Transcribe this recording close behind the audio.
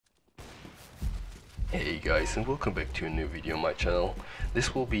Hey guys, and welcome back to a new video on my channel.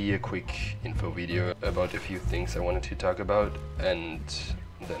 This will be a quick info video about a few things I wanted to talk about and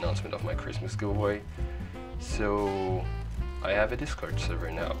the announcement of my Christmas giveaway. So I have a Discord server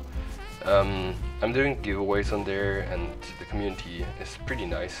now. I'm doing giveaways on there and the community is pretty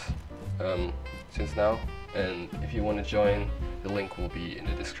nice since now, and if you want to join, the link will be in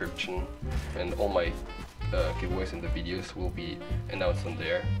the description, and all my giveaways and the videos will be announced on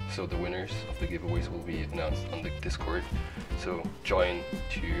there, so the winners of the giveaways will be announced on the Discord. So join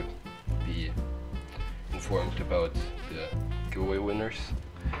to be informed about the giveaway winners,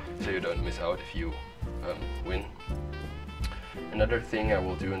 so you don't miss out if you win. Another thing I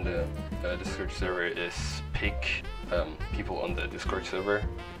will do in the Discord server is pick people on the Discord server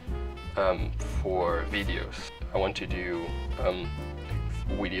for videos. I want to do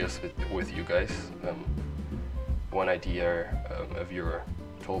videos with you guys. One idea a viewer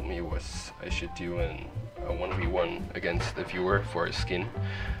told me was I should do a 1v1 against the viewer for a skin.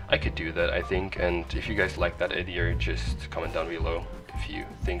 I could do that, I think, and if you guys like that idea, just comment down below if you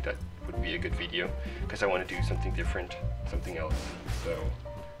think that would be a good video, because I want to do something different, something else, so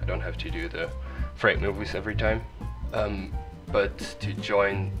I don't have to do the Frank movies every time. But to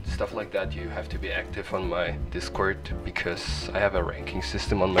join stuff like that, you have to be active on my Discord, because I have a ranking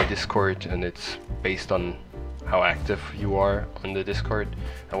system on my Discord and it's based on how active you are on the Discord.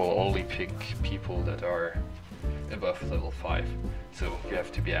 I will only pick people that are above level 5, so you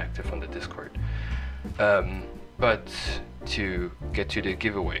have to be active on the Discord. But to get to the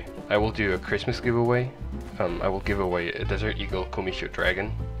giveaway, I will do a Christmas giveaway. I will give away a Desert Eagle Komisho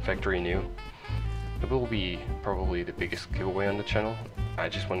Dragon, factory new. It will be probably the biggest giveaway on the channel. I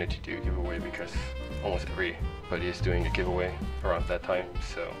just wanted to do a giveaway because almost everybody is doing a giveaway around that time,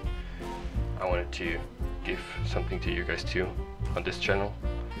 so I wanted to give something to you guys too on this channel.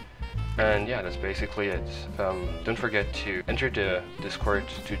 And yeah, that's basically it. Don't forget to enter the Discord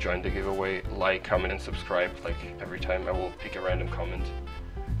to join the giveaway, like, comment and subscribe. Like every time I will pick a random comment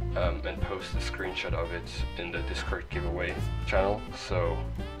and post a screenshot of it in the Discord giveaway channel, so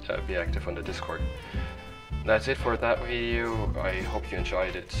be active on the Discord. That's it for that video. I hope you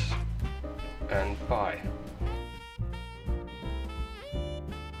enjoyed it, and bye.